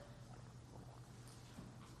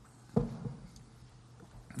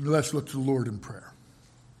Let's look to the Lord in prayer.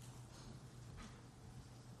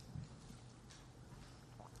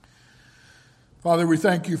 Father, we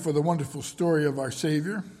thank you for the wonderful story of our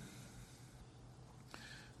Savior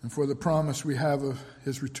and for the promise we have of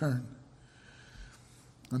his return.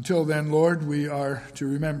 Until then, Lord, we are to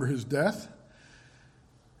remember his death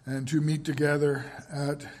and to meet together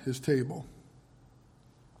at his table.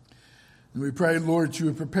 And we pray, Lord, that you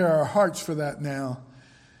would prepare our hearts for that now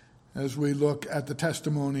as we look at the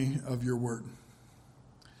testimony of your word.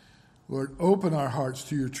 Lord, open our hearts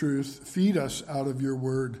to your truth. Feed us out of your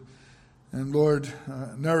word. And Lord,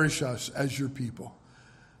 nourish us as your people.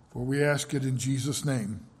 For we ask it in Jesus'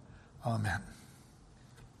 name. Amen.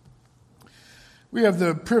 We have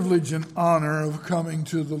the privilege and honor of coming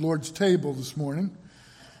to the Lord's table this morning.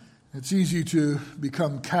 It's easy to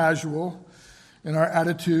become casual in our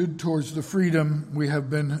attitude towards the freedom we have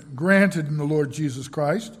been granted in the Lord Jesus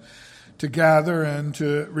Christ to gather and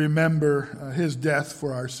to remember his death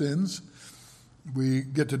for our sins. We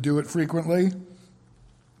get to do it frequently.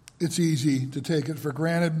 It's easy to take it for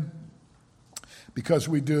granted because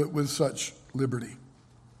we do it with such liberty.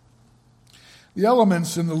 The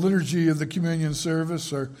elements in the liturgy of the communion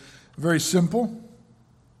service are very simple,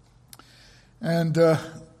 and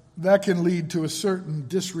that can lead to a certain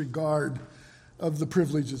disregard of the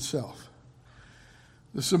privilege itself.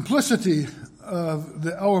 The simplicity of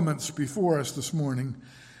the elements before us this morning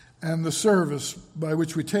and the service by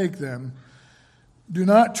which we take them do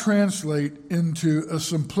not translate into a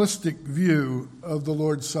simplistic view of the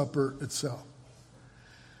Lord's Supper itself.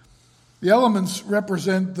 The elements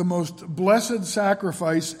represent the most blessed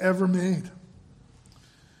sacrifice ever made.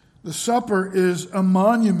 The supper is a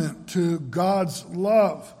monument to God's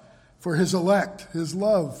love for his elect, his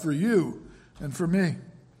love for you and for me.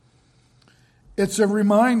 It's a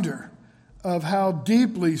reminder of how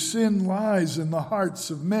deeply sin lies in the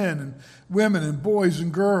hearts of men and women and boys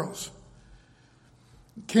and girls.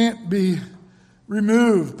 It can't be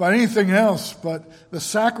removed by anything else but the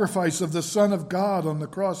sacrifice of the Son of God on the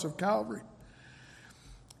cross of Calvary.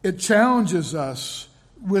 It challenges us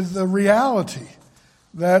with the reality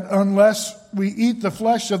that unless we eat the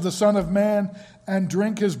flesh of the Son of Man and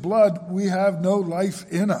drink his blood, we have no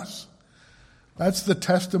life in us. That's the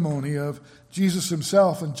testimony of Jesus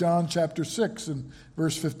himself in John chapter 6 and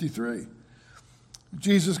verse 53.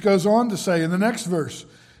 Jesus goes on to say in the next verse,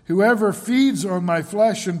 "Whoever feeds on my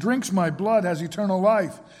flesh and drinks my blood has eternal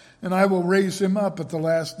life, and I will raise him up at the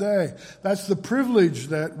last day." That's the privilege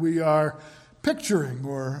that we are picturing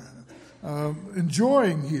or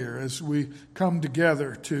enjoying here as we come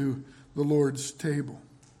together to the Lord's table.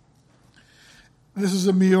 This is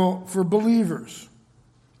a meal for believers,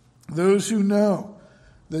 those who know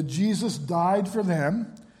that Jesus died for them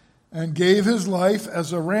and gave his life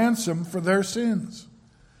as a ransom for their sins.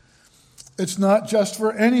 It's not just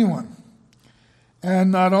for anyone. And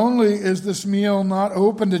not only is this meal not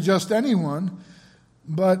open to just anyone,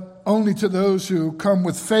 but only to those who come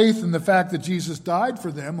with faith in the fact that Jesus died for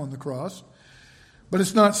them on the cross, but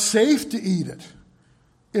it's not safe to eat it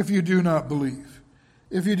if you do not believe,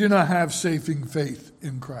 if you do not have saving faith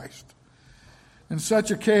in Christ. In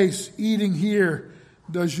such a case, eating here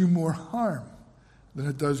does you more harm than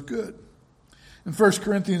it does good. In 1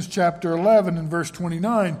 Corinthians chapter 11 and verse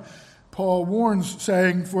 29, Paul warns,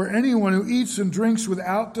 saying, "For anyone who eats and drinks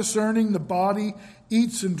without discerning the body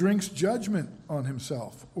eats and drinks judgment on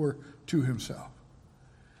himself or to himself."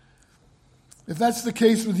 If that's the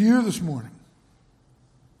case with you this morning,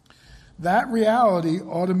 that reality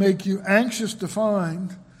ought to make you anxious to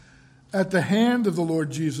find at the hand of the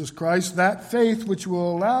Lord Jesus Christ that faith which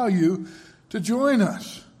will allow you to join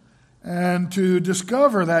us and to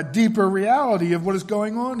discover that deeper reality of what is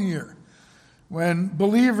going on here. When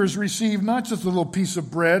believers receive not just a little piece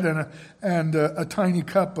of bread and a tiny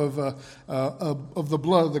cup of the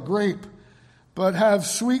blood of the grape, but have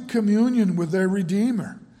sweet communion with their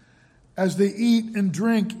Redeemer as they eat and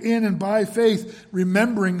drink in and by faith,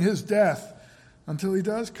 remembering his death until he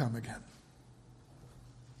does come again.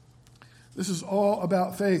 This is all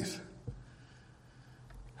about faith.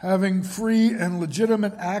 Having free and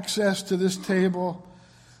legitimate access to this table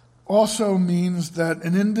also means that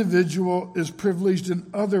an individual is privileged in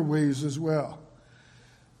other ways as well.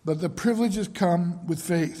 But the privileges come with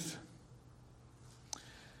faith.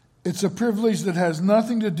 It's a privilege that has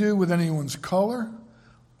nothing to do with anyone's color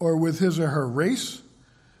or with his or her race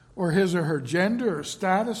or his or her gender or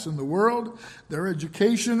status in the world, their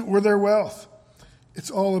education or their wealth. It's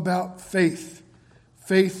all about faith.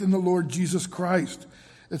 Faith in the Lord Jesus Christ.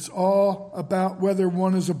 It's all about whether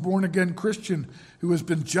one is a born-again Christian who has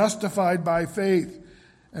been justified by faith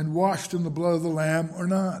and washed in the blood of the Lamb or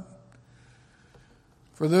not.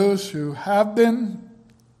 For those who have been,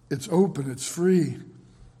 it's open, it's free,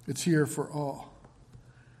 it's here for all.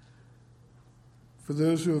 For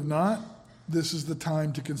those who have not, this is the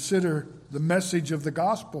time to consider the message of the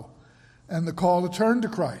gospel and the call to turn to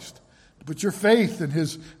Christ, to put your faith in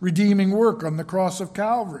his redeeming work on the cross of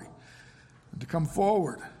Calvary, and to come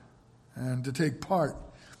forward and to take part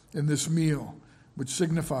in this meal, which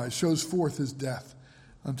signifies, shows forth his death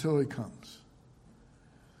until he comes.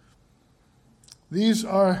 These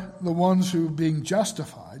are the ones who, being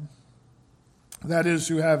justified, that is,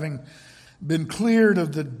 who having been cleared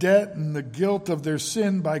of the debt and the guilt of their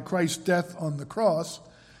sin by Christ's death on the cross,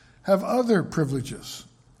 have other privileges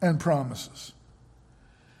and promises.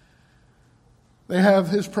 They have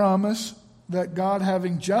his promise that God,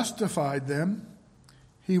 having justified them,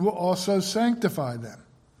 he will also sanctify them.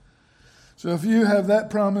 So if you have that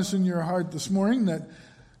promise in your heart this morning, that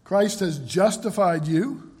Christ has justified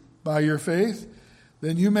you by your faith,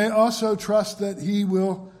 then you may also trust that he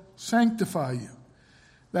will sanctify you.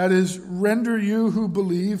 That is, render you who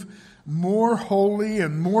believe more holy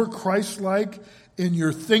and more Christ-like in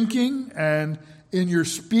your thinking and in your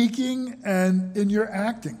speaking and in your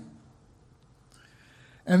acting.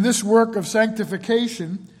 And this work of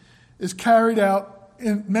sanctification is carried out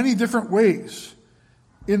in many different ways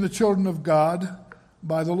in the children of God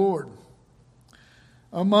by the Lord.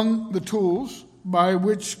 Among the tools by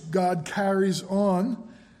which God carries on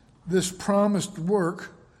this promised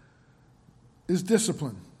work is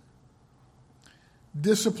discipline.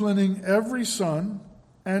 Disciplining every son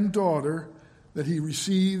and daughter that he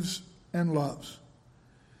receives and loves.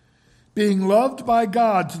 Being loved by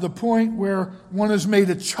God to the point where one is made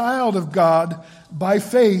a child of God by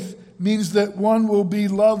faith means that one will be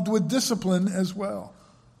loved with discipline as well.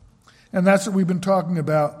 And that's what we've been talking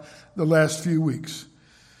about the last few weeks.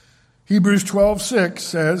 Hebrews 12:6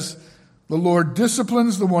 says, "The Lord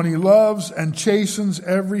disciplines the one he loves and chastens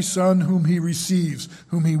every son whom he receives,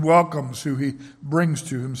 whom he welcomes, who he brings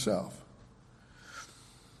to himself."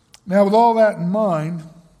 Now, with all that in mind,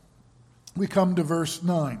 we come to verse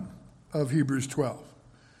 9 of Hebrews 12.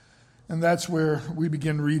 And that's where we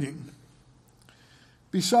begin reading.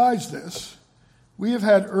 "Besides this, we have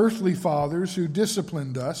had earthly fathers who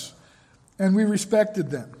disciplined us, and we respected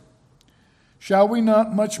them. Shall we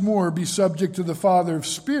not much more be subject to the Father of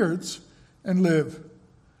spirits and live?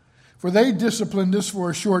 For they disciplined us for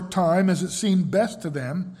a short time as it seemed best to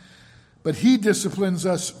them, but he disciplines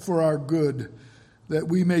us for our good, that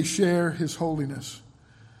we may share his holiness.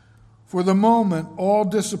 For the moment, all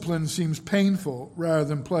discipline seems painful rather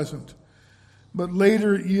than pleasant, but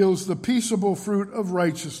later it yields the peaceable fruit of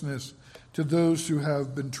righteousness to those who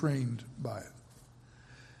have been trained by it."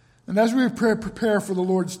 And as we prepare for the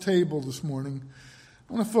Lord's table this morning,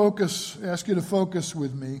 I want to ask you to focus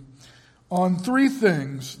with me on three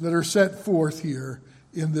things that are set forth here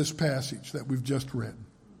in this passage that we've just read.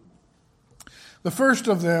 The first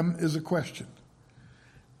of them is a question.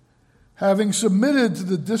 Having submitted to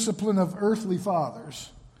the discipline of earthly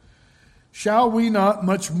fathers, shall we not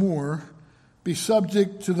much more be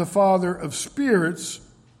subject to the Father of spirits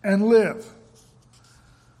and live?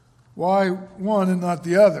 Why one and not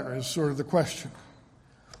the other is sort of the question.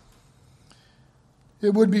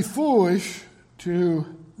 It would be foolish to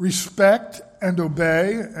respect and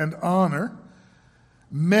obey and honor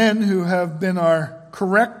men who have been our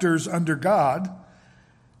correctors under God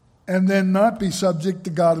and then not be subject to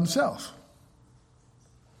God himself.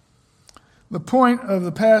 The point of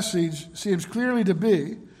the passage seems clearly to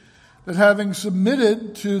be that having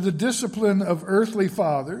submitted to the discipline of earthly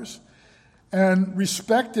fathers and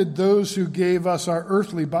respected those who gave us our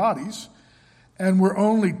earthly bodies and were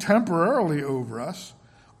only temporarily over us,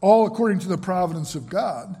 all according to the providence of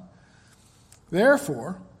God,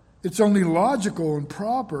 therefore, it's only logical and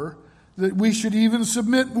proper that we should even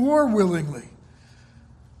submit more willingly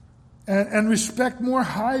and respect more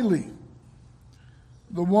highly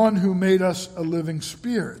the one who made us a living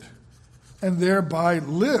spirit and thereby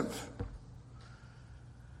live.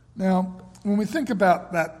 Now, when we think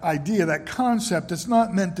about that idea, that concept, it's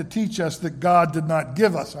not meant to teach us that God did not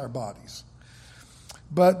give us our bodies,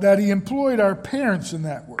 but that he employed our parents in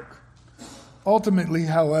that work. Ultimately,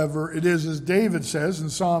 however, it is as David says in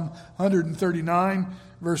Psalm 139,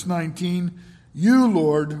 verse 19, "You,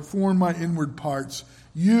 Lord, formed my inward parts.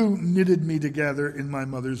 You knitted me together in my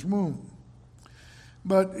mother's womb."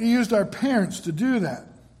 But he used our parents to do that.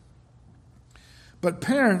 But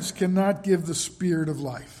parents cannot give the spirit of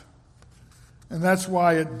life. And that's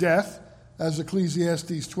why at death, as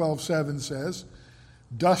Ecclesiastes 12:7 says,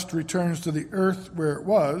 dust returns to the earth where it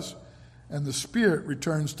was, and the Spirit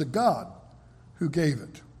returns to God who gave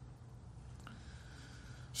it.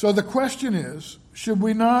 So the question is, should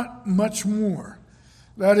we not much more,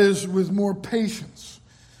 that is, with more patience,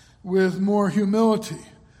 with more humility,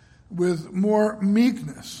 with more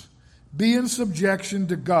meekness, be in subjection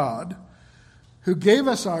to God, who gave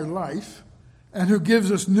us our life and who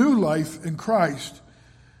gives us new life in Christ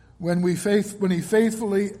when He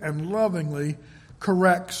faithfully and lovingly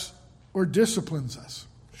corrects or disciplines us?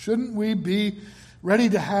 Shouldn't we be ready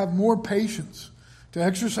to have more patience, to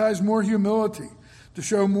exercise more humility, to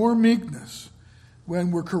show more meekness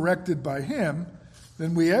when we're corrected by Him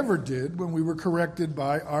than we ever did when we were corrected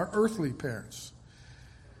by our earthly parents?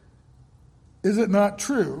 Is it not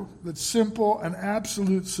true that simple and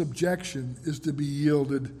absolute subjection is to be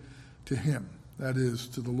yielded to Him, that is,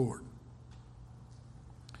 to the Lord?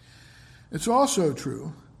 It's also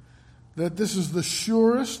true that this is the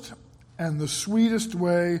surest and the sweetest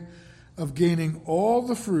way of gaining all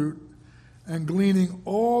the fruit and gleaning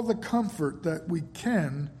all the comfort that we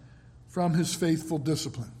can from His faithful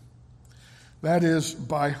discipline. That is,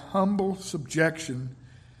 by humble subjection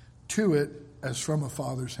to it as from a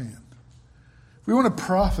father's hand. If we want to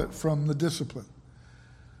profit from the discipline,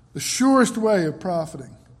 the surest way of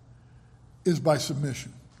profiting is by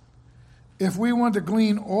submission. If we want to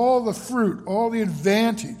glean all the fruit, all the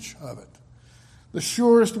advantage of it, the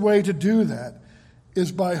surest way to do that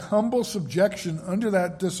is by humble subjection under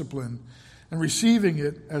that discipline and receiving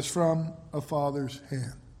it as from a father's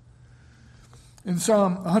hand. In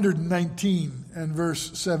Psalm 119 and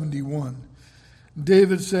verse 71,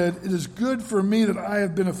 David said, "It is good for me that I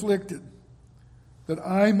have been afflicted, that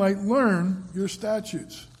I might learn your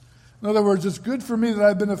statutes." In other words, it's good for me that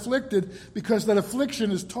I've been afflicted because that affliction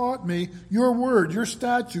has taught me your word, your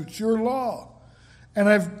statutes, your law. And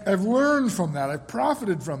I've learned from that. I've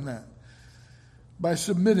profited from that by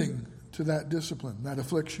submitting to that discipline, that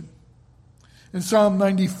affliction. In Psalm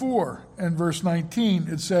 94 and verse 19,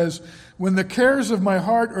 it says, "When the cares of my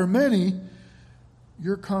heart are many,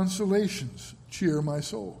 your consolations cheer my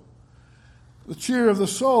soul." The cheer of the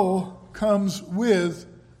soul comes with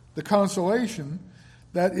the consolation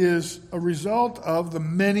that is a result of the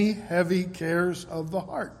many heavy cares of the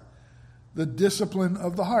heart, the discipline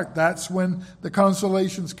of the heart. That's when the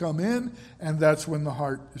consolations come in, and that's when the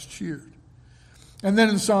heart is cheered. And then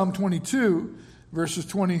in Psalm 22, verses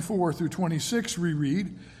 24 through 26, we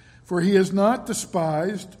read, "For He has not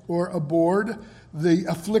despised or abhorred the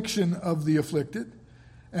affliction of the afflicted,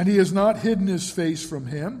 and He has not hidden His face from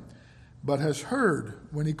him, but has heard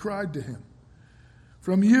when he cried to Him.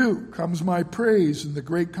 From you comes my praise in the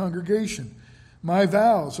great congregation. My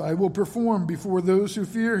vows I will perform before those who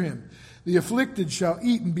fear Him. The afflicted shall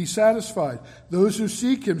eat and be satisfied. Those who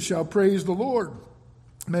seek Him shall praise the Lord.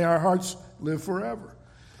 May our hearts live forever."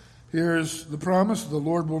 Here's the promise: the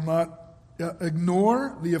Lord will not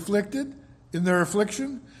ignore the afflicted in their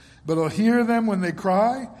affliction, but He'll hear them when they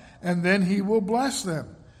cry, and then He will bless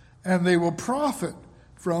them, and they will profit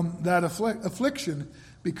from that affliction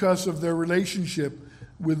because of their relationship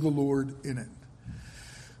with the Lord in it.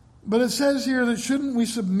 But it says here that shouldn't we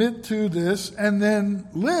submit to this and then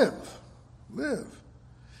live? Live.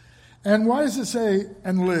 And why does it say,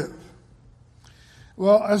 and live?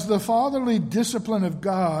 Well, as the fatherly discipline of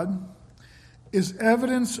God is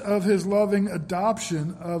evidence of His loving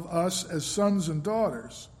adoption of us as sons and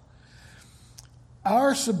daughters,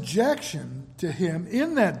 our subjection to Him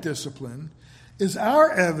in that discipline is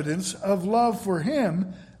our evidence of love for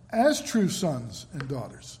Him as true sons and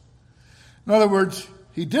daughters. In other words,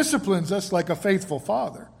 He disciplines us like a faithful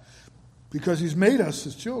father because He's made us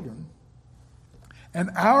His children. And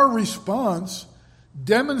our response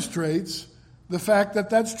demonstrates the fact that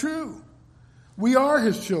that's true. We are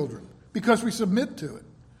His children because we submit to it,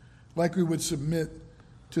 like we would submit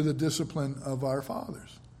to the discipline of our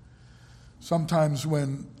fathers. Sometimes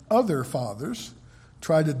when other fathers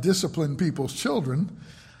try to discipline people's children,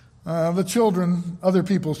 the children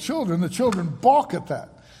balk at that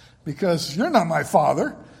because you're not my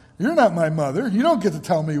father, you're not my mother, you don't get to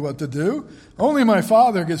tell me what to do. Only my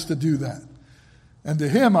father gets to do that. And to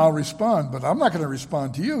him I'll respond, but I'm not going to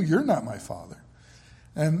respond to you. You're not my father.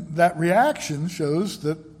 And that reaction shows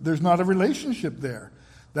that there's not a relationship there,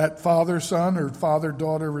 that father-son or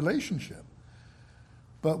father-daughter relationship.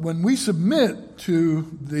 But when we submit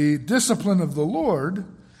to the discipline of the Lord,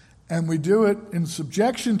 and we do it in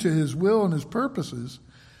subjection to His will and His purposes,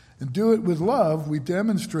 and do it with love, we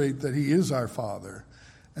demonstrate that He is our Father.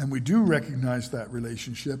 And we do recognize that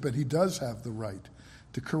relationship, and He does have the right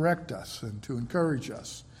to correct us and to encourage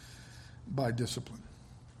us by discipline.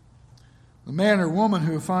 The man or woman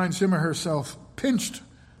who finds him or herself pinched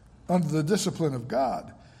under the discipline of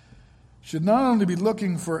God should not only be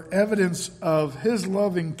looking for evidence of his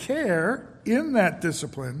loving care in that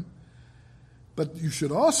discipline, but you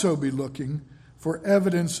should also be looking for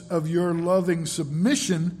evidence of your loving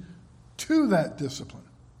submission to that discipline.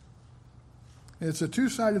 It's a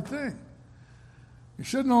two-sided thing. You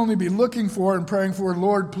shouldn't only be looking for and praying for,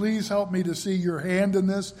 Lord, please help me to see your hand in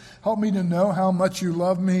this. Help me to know how much you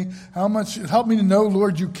love me. Help me to know,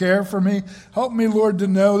 Lord, you care for me. Help me, Lord, to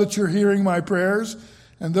know that you're hearing my prayers.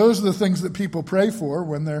 And those are the things that people pray for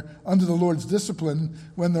when they're under the Lord's discipline,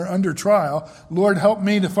 when they're under trial. Lord, help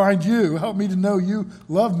me to find you. Help me to know you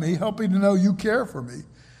love me. Help me to know you care for me.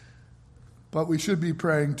 But we should be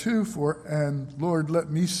praying too for, and Lord, let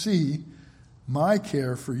me see my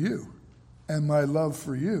care for you and my love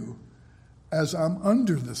for you as I'm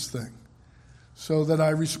under this thing, so that I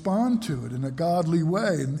respond to it in a godly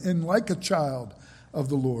way and like a child of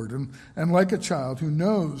the Lord, and like a child who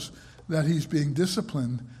knows that he's being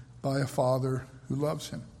disciplined by a father who loves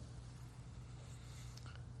him.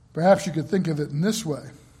 Perhaps you could think of it in this way.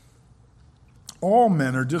 All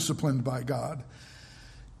men are disciplined by God,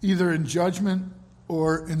 either in judgment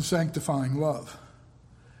or in sanctifying love.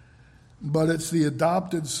 But it's the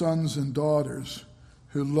adopted sons and daughters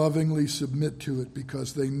who lovingly submit to it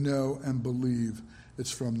because they know and believe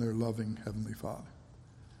it's from their loving Heavenly Father.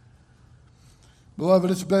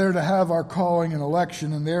 Beloved, it's better to have our calling and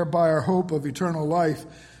election and thereby our hope of eternal life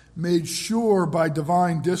made sure by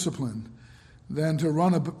divine discipline than to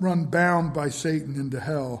run bound by Satan into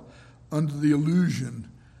hell under the illusion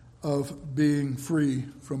of being free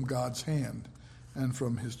from God's hand and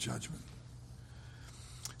from his judgment.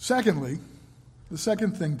 Secondly, the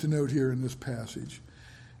second thing to note here in this passage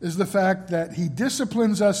is the fact that he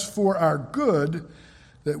disciplines us for our good,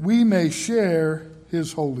 that we may share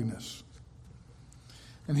his holiness.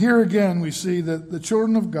 And here again we see that the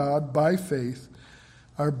children of God, by faith,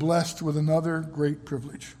 are blessed with another great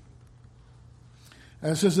privilege.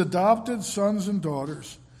 As his adopted sons and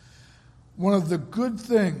daughters, one of the good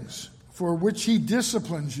things for which he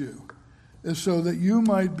disciplines you is so that you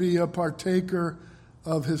might be a partaker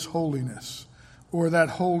of his holiness, or that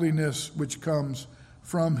holiness which comes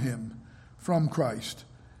from him, from Christ,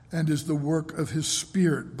 and is the work of his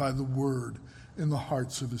Spirit by the word in the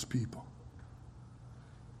hearts of his people.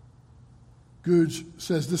 Goodge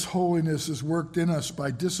says this holiness is worked in us by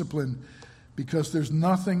discipline because there's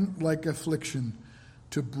nothing like affliction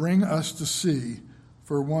to bring us to see,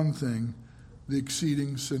 for one thing, the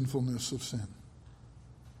exceeding sinfulness of sin.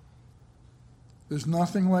 There's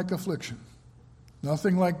nothing like affliction,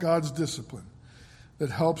 nothing like God's discipline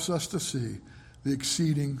that helps us to see the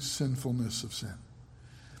exceeding sinfulness of sin.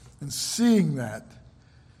 And seeing that,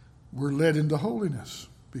 we're led into holiness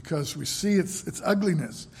because we see its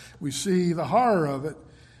ugliness. We see the horror of it,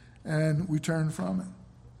 and we turn from it.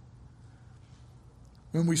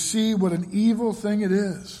 When we see what an evil thing it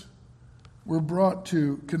is, we're brought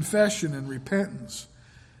to confession and repentance,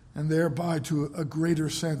 and thereby to a greater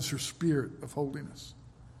sense or spirit of holiness.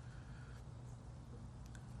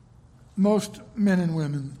 Most men and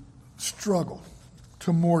women struggle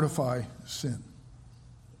to mortify sin.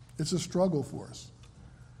 It's a struggle for us.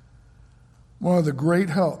 One of the great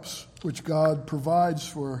helps which God provides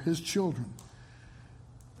for his children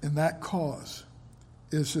in that cause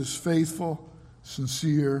is his faithful,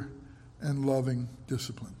 sincere, and loving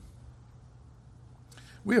discipline.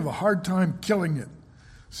 We have a hard time killing it,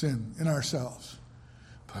 sin, in ourselves.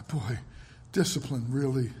 But boy, discipline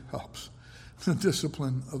really helps. The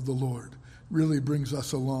discipline of the Lord really brings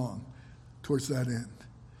us along towards that end.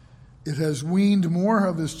 It has weaned more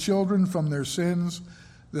of his children from their sins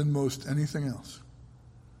than most anything else.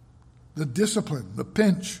 The discipline, the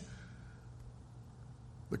pinch,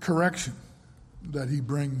 the correction that he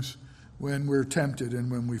brings when we're tempted and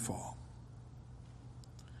when we fall.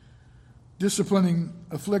 Disciplining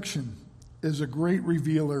affliction is a great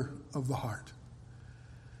revealer of the heart.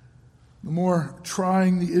 The more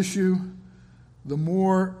trying the issue, the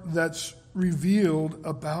more that's revealed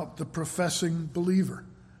about the professing believer,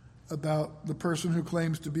 about the person who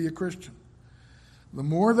claims to be a Christian. The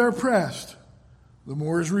more they're pressed, the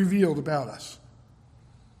more is revealed about us.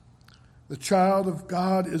 The child of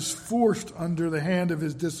God is forced under the hand of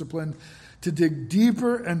his discipline to dig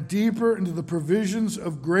deeper and deeper into the provisions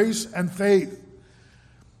of grace and faith,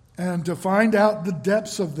 and to find out the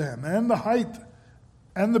depths of them and the height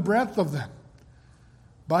and the breadth of them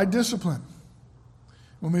by discipline.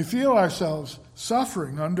 When we feel ourselves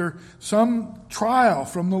suffering under some trial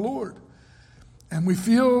from the Lord, and we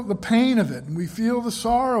feel the pain of it, and we feel the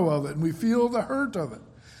sorrow of it, and we feel the hurt of it,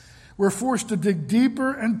 we're forced to dig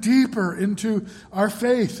deeper and deeper into our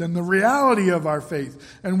faith and the reality of our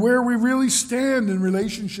faith and where we really stand in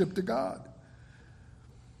relationship to God.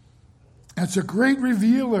 It's a great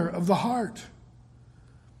revealer of the heart.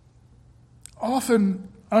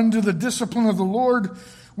 Often, under the discipline of the Lord,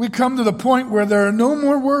 we come to the point where there are no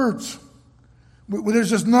more words. There's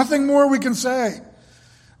just nothing more we can say.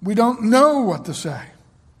 We don't know what to say.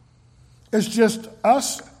 It's just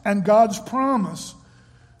us and God's promise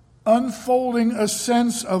unfolding a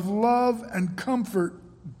sense of love and comfort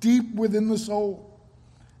deep within the soul.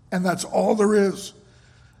 And that's all there is.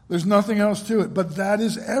 There's nothing else to it. But that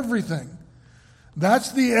is everything.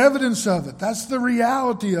 That's the evidence of it. That's the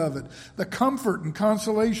reality of it. The comfort and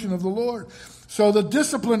consolation of the Lord. So the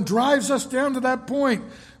discipline drives us down to that point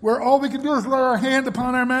where all we can do is lay our hand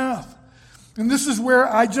upon our mouth. And this is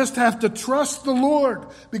where I just have to trust the Lord,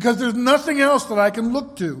 because there's nothing else that I can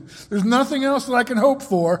look to. There's nothing else that I can hope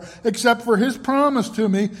for except for His promise to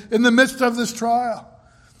me in the midst of this trial.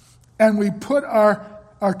 And we put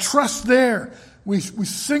our trust there. We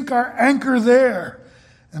sink our anchor there.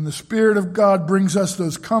 And the Spirit of God brings us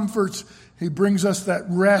those comforts. He brings us that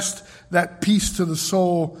rest, that peace to the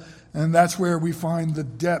soul. And that's where we find the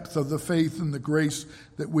depth of the faith and the grace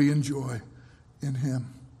that we enjoy in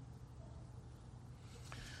Him.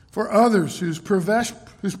 For others whose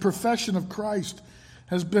profession of Christ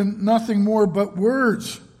has been nothing more but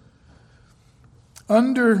words,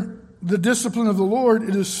 under the discipline of the Lord,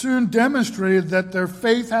 it is soon demonstrated that their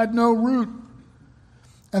faith had no root.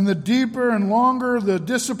 And the deeper and longer the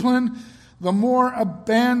discipline, the more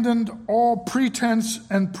abandoned all pretense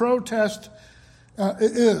and protest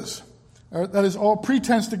it is. That is, all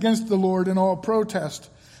pretense against the Lord and all protest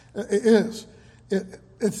is.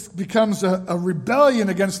 It becomes a rebellion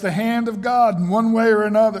against the hand of God in one way or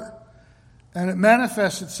another. And it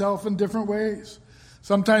manifests itself in different ways.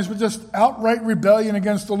 Sometimes with just outright rebellion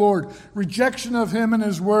against the Lord, rejection of Him and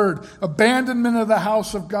His Word, abandonment of the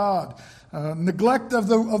house of God, neglect of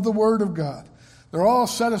the Word of God. They're all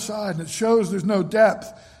set aside, and it shows there's no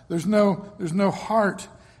depth, there's no heart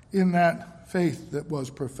in that faith that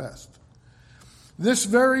was professed. This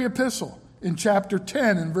very epistle in chapter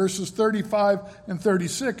 10 in verses 35 and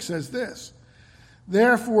 36 says this: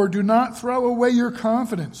 "Therefore do not throw away your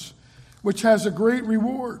confidence, which has a great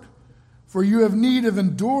reward, for you have need of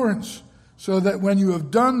endurance, so that when you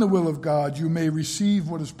have done the will of God, you may receive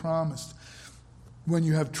what is promised." When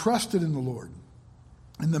you have trusted in the Lord,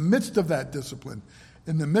 in the midst of that discipline,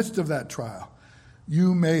 in the midst of that trial,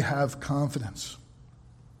 you may have confidence,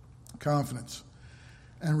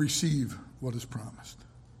 and receive what is promised.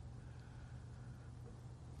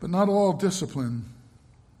 But not all discipline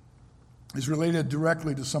is related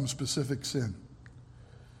directly to some specific sin.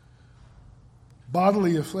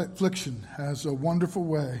 Bodily affliction has a wonderful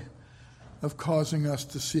way of causing us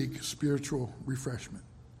to seek spiritual refreshment.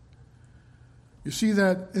 You see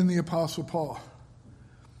that in the Apostle Paul.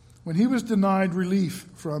 When he was denied relief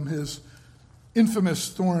from his infamous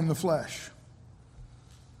thorn in the flesh,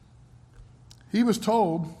 he was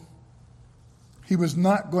told he was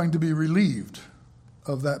not going to be relieved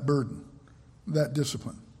of that burden, that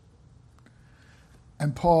discipline.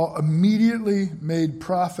 And Paul immediately made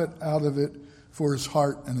profit out of it for his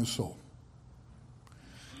heart and his soul.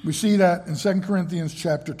 We see that in 2 Corinthians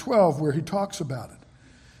chapter 12, where he talks about it.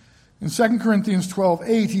 In 2 Corinthians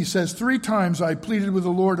 12:8, he says, 3 times I pleaded with the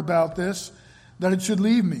Lord about this, that it should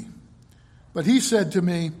leave me. But He said to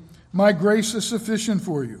me, my grace is sufficient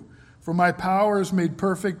for you, for my power is made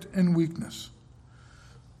perfect in weakness.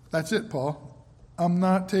 That's it, Paul. I'm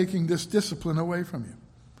not taking this discipline away from you.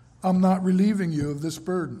 I'm not relieving you of this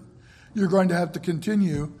burden. You're going to have to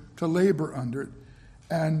continue to labor under it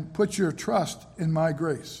and put your trust in my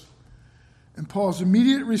grace. And Paul's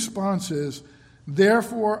immediate response is,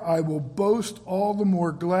 therefore I will boast all the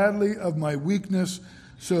more gladly of my weakness,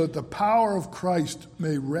 so that the power of Christ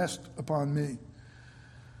may rest upon me.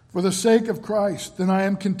 For the sake of Christ, then I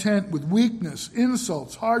am content with weakness,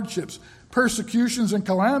 insults, hardships, persecutions, and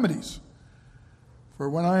calamities. For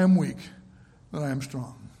when I am weak, then I am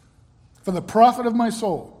strong. For the profit of my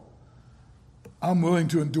soul, I'm willing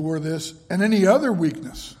to endure this and any other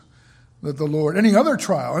weakness that the Lord, any other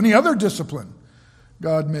trial, any other discipline,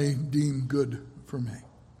 God may deem good for me.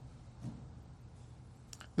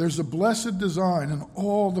 There's a blessed design in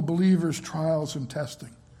all the believers' trials and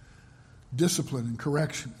testing, discipline and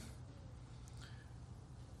correction.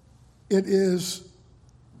 It is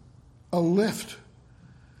a lift.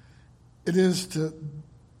 It is to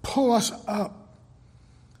pull us up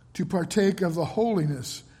to partake of the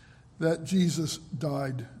holiness that Jesus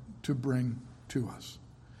died to bring to us.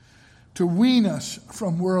 to wean us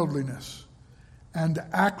from worldliness, and to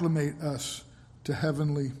acclimate us to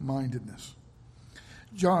heavenly mindedness.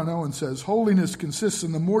 John Owen says, holiness consists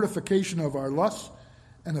in the mortification of our lusts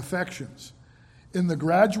and affections, in the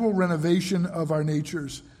gradual renovation of our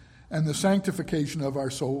natures, and the sanctification of our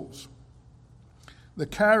souls. The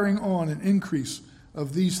carrying on and increase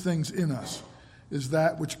of these things in us is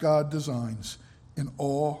that which God designs in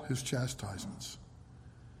all his chastisements.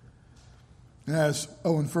 As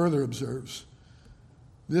Owen further observes,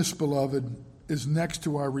 this, beloved, is next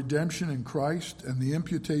to our redemption in Christ and the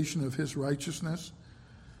imputation of his righteousness,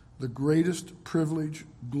 the greatest privilege,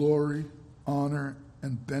 glory, honor,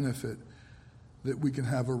 and benefit that we can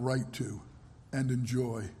have a right to and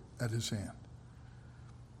enjoy at his hand.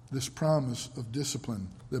 This promise of discipline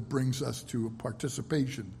that brings us to a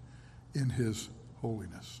participation in his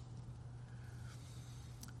holiness.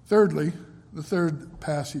 Thirdly, the third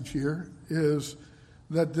passage here is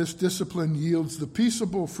that this discipline yields the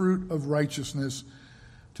peaceable fruit of righteousness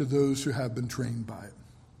to those who have been trained by it.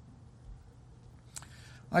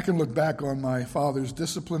 I can look back on my father's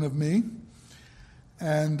discipline of me,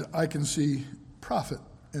 and I can see profit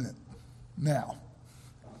in it now.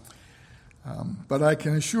 But I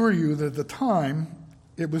can assure you that at the time,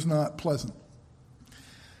 it was not pleasant.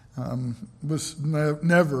 It was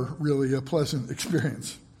never really a pleasant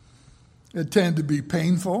experience. It tended to be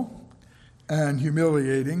painful and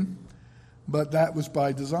humiliating, but that was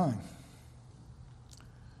by design.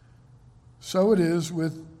 So it is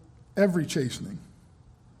with every chastening.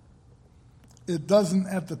 It doesn't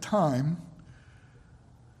at the time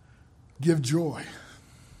give joy,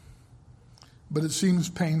 but it seems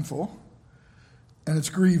painful and it's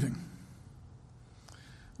grieving.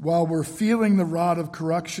 While we're feeling the rod of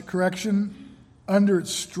correction under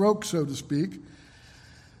its stroke, so to speak,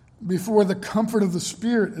 before the comfort of the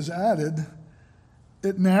Spirit is added,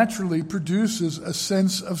 it naturally produces a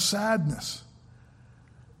sense of sadness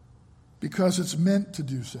because it's meant to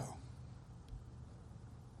do so.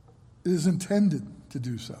 It is intended to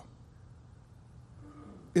do so.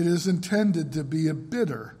 It is intended to be a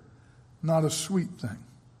bitter, not a sweet thing.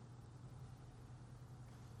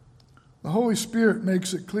 The Holy Spirit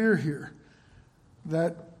makes it clear here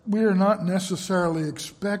that we are not necessarily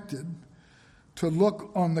expected to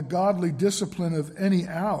look on the godly discipline of any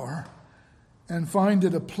hour and find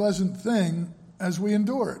it a pleasant thing as we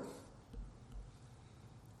endure it.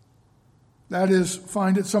 That is,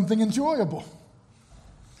 find it something enjoyable.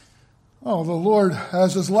 Oh, the Lord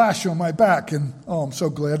has his lash on my back, and oh, I'm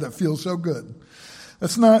so glad, that feels so good.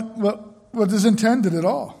 That's not what is intended at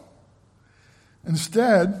all.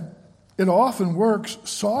 Instead, it often works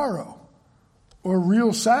sorrow or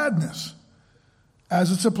real sadness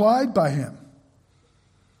as it's applied by him.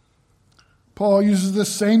 Paul uses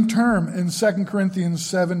this same term in 2 Corinthians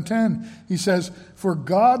 7:10. He says, "For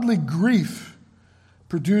godly grief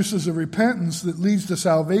produces a repentance that leads to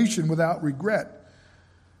salvation without regret,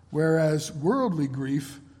 whereas worldly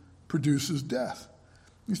grief produces death."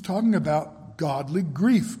 He's talking about godly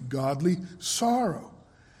grief, godly sorrow.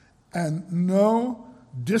 And no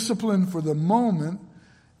discipline for the moment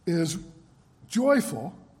is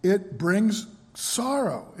joyful. It brings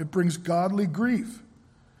sorrow. It brings godly grief.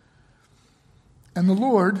 And the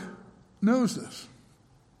Lord knows this.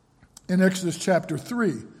 In Exodus chapter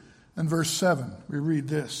 3 and verse 7, we read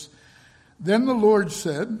this. "Then the Lord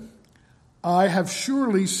said, I have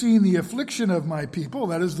surely seen the affliction of my people,"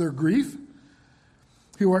 that is their grief,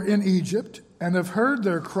 "who are in Egypt, and have heard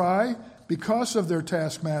their cry because of their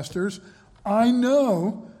taskmasters. I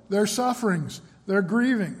know their sufferings, their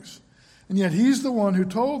grievings." And yet he's the one who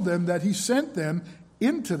told them that he sent them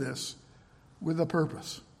into this with a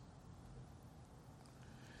purpose.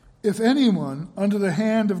 If anyone under the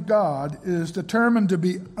hand of God is determined to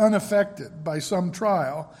be unaffected by some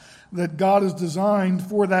trial that God has designed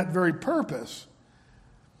for that very purpose,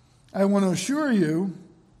 I want to assure you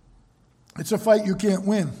it's a fight you can't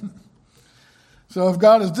win. So if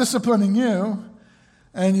God is disciplining you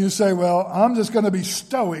and you say, well, I'm just going to be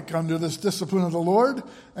stoic under this discipline of the Lord,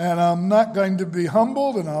 and I'm not going to be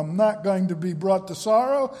humbled, and I'm not going to be brought to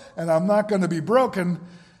sorrow, and I'm not going to be broken,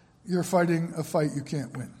 you're fighting a fight you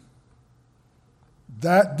can't win.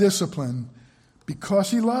 That discipline, because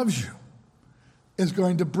he loves you, is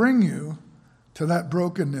going to bring you to that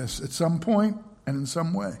brokenness at some point and in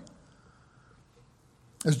some way.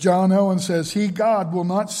 As John Owen says, he, God, will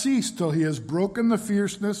not cease till he has broken the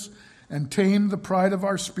fierceness and tamed the pride of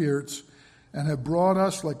our spirits and have brought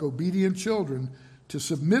us like obedient children to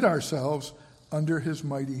submit ourselves under his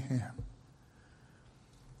mighty hand.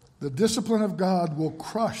 The discipline of God will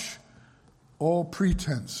crush all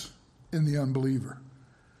pretense in the unbeliever.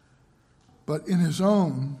 But in his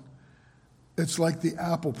own, it's like the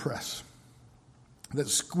apple press that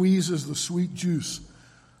squeezes the sweet juice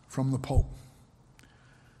from the pulp.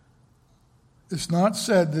 It's not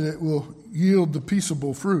said that it will yield the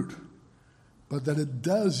peaceable fruit, but that it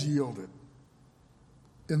does yield it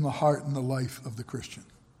in the heart and the life of the Christian.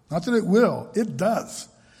 Not that it will, it does.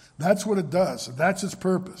 That's what it does. That's its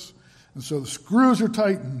purpose. And so the screws are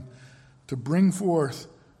tightened to bring forth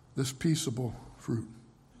this peaceable fruit.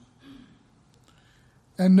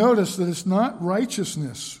 And notice that it's not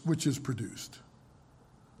righteousness which is produced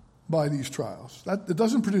by these trials. It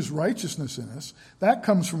doesn't produce righteousness in us. That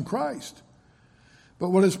comes from Christ. But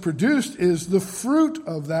what is produced is the fruit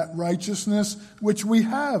of that righteousness which we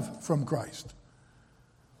have from Christ.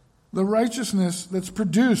 The righteousness that's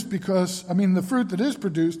produced the fruit that is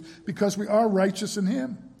produced because we are righteous in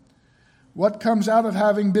him. What comes out of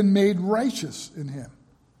having been made righteous in him?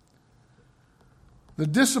 The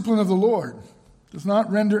discipline of the Lord does not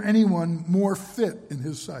render anyone more fit in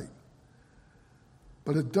his sight,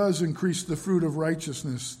 but it does increase the fruit of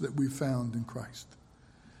righteousness that we found in Christ.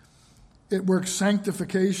 It works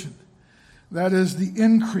sanctification. That is the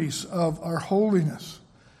increase of our holiness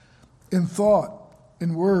in thought,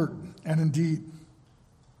 in word, and in deed,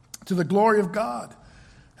 to the glory of God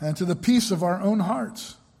and to the peace of our own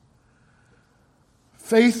hearts.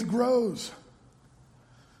 Faith grows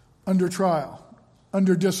under trial,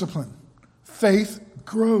 under discipline. Faith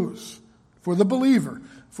grows for the believer,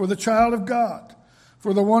 for the child of God,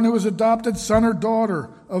 for the one who is adopted son or daughter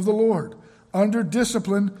of the Lord. Under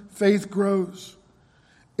discipline, faith grows.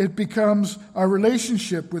 It becomes our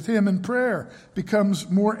relationship with him in prayer becomes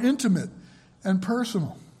more intimate and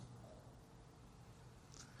personal.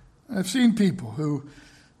 I've seen people who,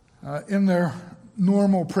 in their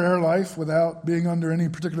normal prayer life, without being under any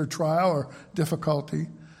particular trial or difficulty,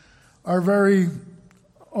 are very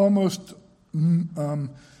almost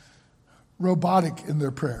robotic in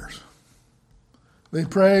their prayers. They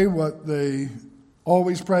pray what they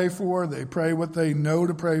always pray for. They pray what they know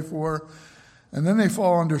to pray for. And then they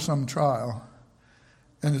fall under some trial,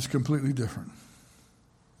 and it's completely different.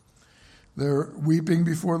 They're weeping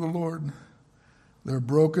before the Lord. They're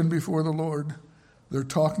broken before the Lord. They're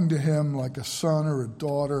talking to him like a son or a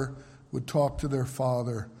daughter would talk to their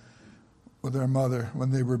father or their mother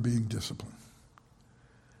when they were being disciplined.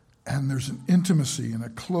 And there's an intimacy and a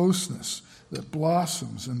closeness that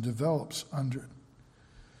blossoms and develops under it.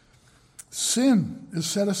 Sin is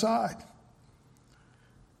set aside.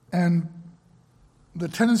 And the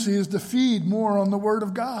tendency is to feed more on the Word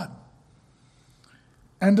of God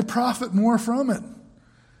and to profit more from it.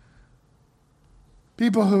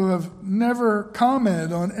 People who have never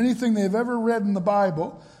commented on anything they've ever read in the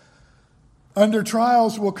Bible, under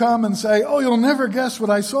trials will come and say, "Oh, you'll never guess what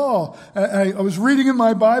I saw. I was reading in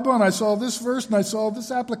my Bible and I saw this verse and I saw this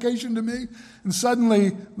application to me." And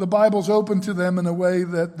suddenly the Bible's open to them in a way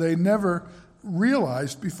that they never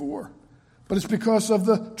realized before. But it's because of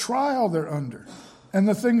the trial they're under and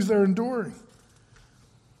the things they're enduring.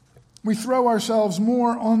 We throw ourselves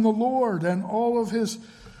more on the Lord and all of his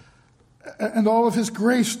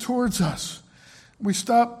grace towards us. We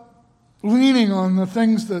stop leaning on the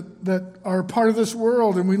things that are part of this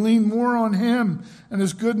world, and we lean more on him and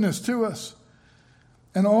his goodness to us.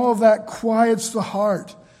 And all of that quiets the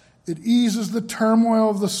heart. It eases the turmoil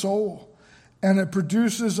of the soul, and it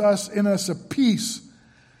produces in us a peace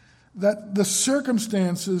that the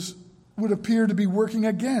circumstances would appear to be working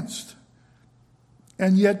against.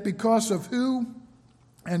 And yet, because of who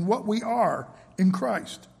and what we are in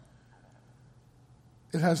Christ,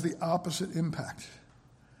 it has the opposite impact.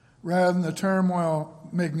 Rather than the turmoil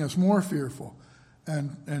making us more fearful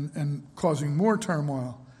and causing more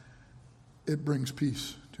turmoil, it brings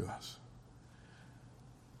peace to us.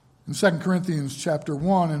 In 2 Corinthians chapter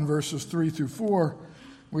 1 and verses 3 through 4,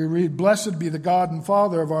 we read, "Blessed be the God and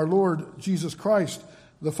Father of our Lord Jesus Christ,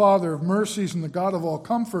 the Father of mercies and the God of all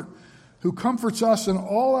comfort, who comforts us in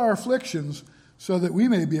all our afflictions, so that we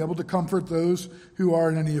may be able to comfort those who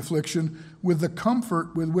are in any affliction with the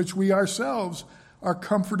comfort with which we ourselves are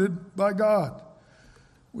comforted by God."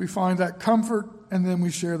 We find that comfort, and then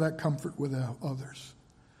we share that comfort with others.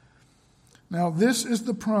 Now, this is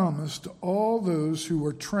the promise to all those who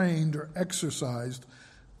are trained or exercised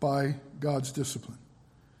by God's discipline.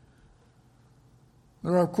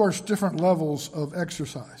 There are, of course, different levels of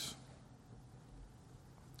exercise.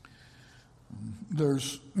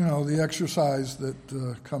 There's, the exercise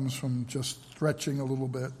that comes from just stretching a little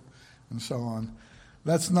bit and so on.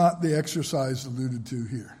 That's not the exercise alluded to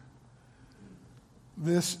here.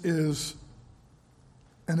 This is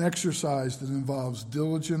an exercise that involves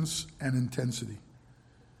diligence and intensity.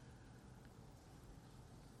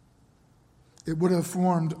 it would have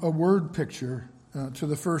formed a word picture to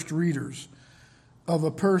the first readers of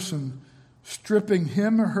a person stripping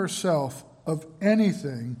him or herself of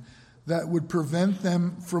anything that would prevent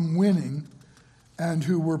them from winning and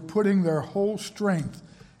who were putting their whole strength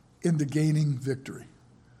into gaining victory.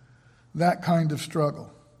 That kind of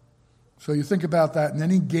struggle. So you think about that in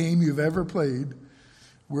any game you've ever played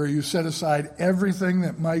where you set aside everything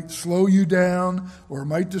that might slow you down or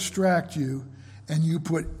might distract you, and you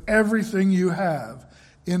put everything you have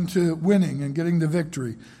into winning and getting the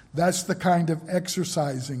victory. That's the kind of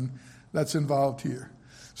exercising that's involved here.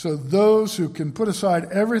 So those who can put aside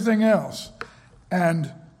everything else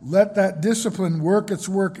and let that discipline work its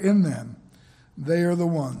work in them, they are the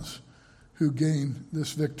ones who gain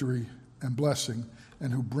this victory and blessing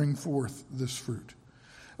and who bring forth this fruit.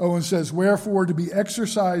 Owen says, wherefore to be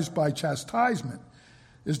exercised by chastisement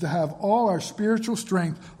is to have all our spiritual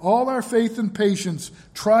strength, all our faith and patience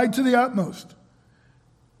tried to the utmost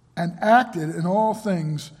and acted in all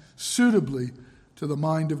things suitably to the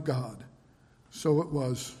mind of God. So it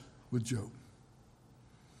was with Job.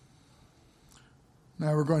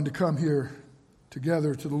 Now we're going to come here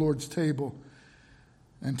together to the Lord's table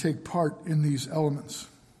and take part in these elements.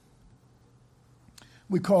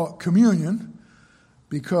 We call it communion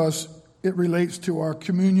because it relates to our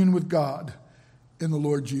communion with God in the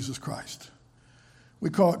Lord Jesus Christ. We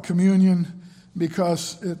call it communion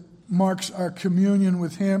because it marks our communion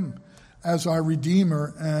with Him as our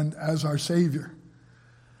Redeemer and as our Savior.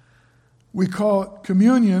 We call it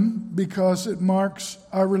communion because it marks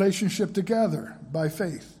our relationship together by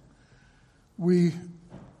faith. We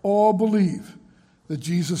all believe that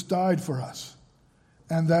Jesus died for us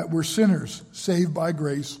and that we're sinners saved by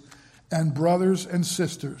grace and brothers and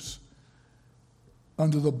sisters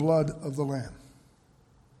under the blood of the Lamb.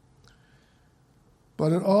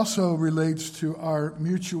 But it also relates to our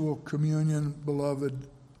mutual communion, beloved,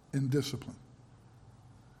 in discipline.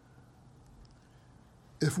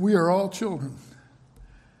 If we are all children,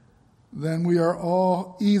 then we are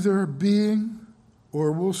all either being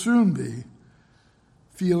or will soon be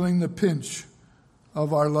feeling the pinch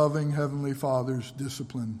of our loving Heavenly Father's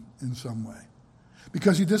discipline in some way.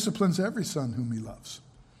 Because He disciplines every son whom He loves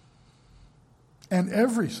and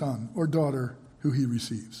every son or daughter who He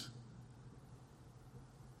receives.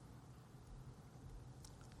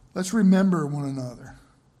 Let's remember one another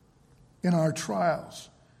in our trials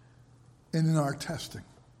and in our testing.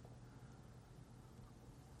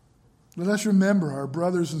 Let us remember our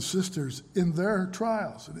brothers and sisters in their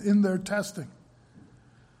trials and in their testing.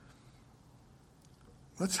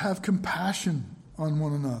 Let's have compassion on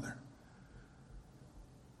one another.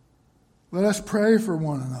 Let us pray for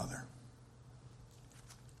one another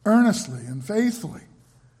earnestly and faithfully.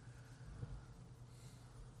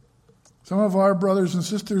 Some of our brothers and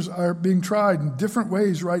sisters are being tried in different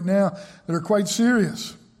ways right now that are quite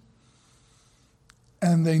serious.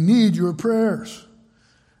 And they need your prayers.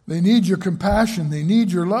 They need your compassion. They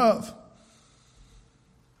need your love.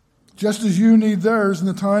 Just as you need theirs in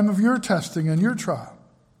the time of your testing and your trial.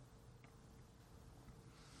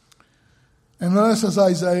 And let us, as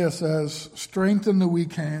Isaiah says, strengthen the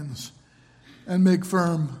weak hands and make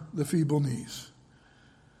firm the feeble knees.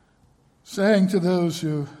 Saying to those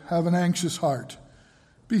who have an anxious heart,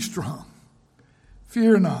 be strong,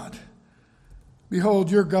 fear not. Behold,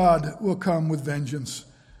 your God will come with vengeance,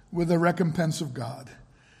 with the recompense of God.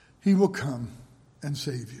 He will come and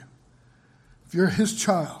save you. If you're His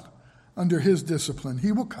child, under His discipline,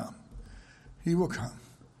 He will come. He will come.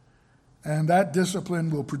 And that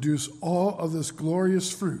discipline will produce all of this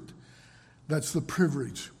glorious fruit. That's the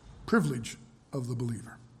privilege of the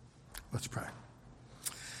believer. Let's pray.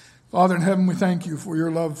 Father in heaven, we thank you for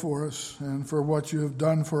your love for us and for what you have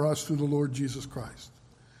done for us through the Lord Jesus Christ.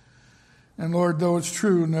 And Lord, though it's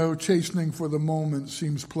true, no chastening for the moment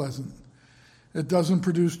seems pleasant. It doesn't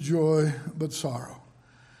produce joy, but sorrow.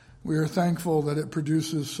 We are thankful that it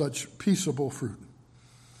produces such peaceable fruit.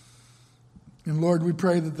 And Lord, we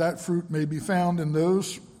pray that that fruit may be found in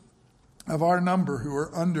those of our number who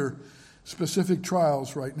are under specific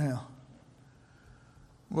trials right now.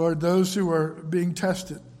 Lord, those who are being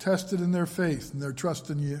tested in their faith and their trust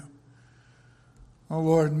in you. Oh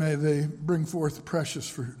Lord, may they bring forth precious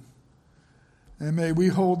fruit. And may we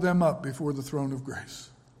hold them up before the throne of grace.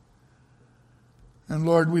 And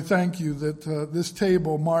Lord, we thank you that this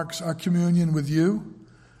table marks our communion with you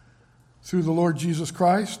through the Lord Jesus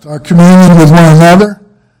Christ, our communion with one another,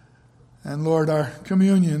 and Lord, our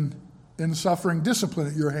communion in suffering discipline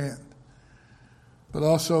at your hand. But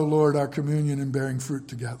also, Lord, our communion in bearing fruit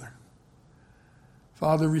together.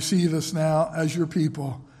 Father, receive us now as your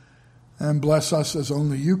people and bless us as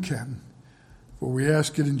only you can. For we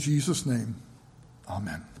ask it in Jesus' name.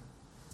 Amen.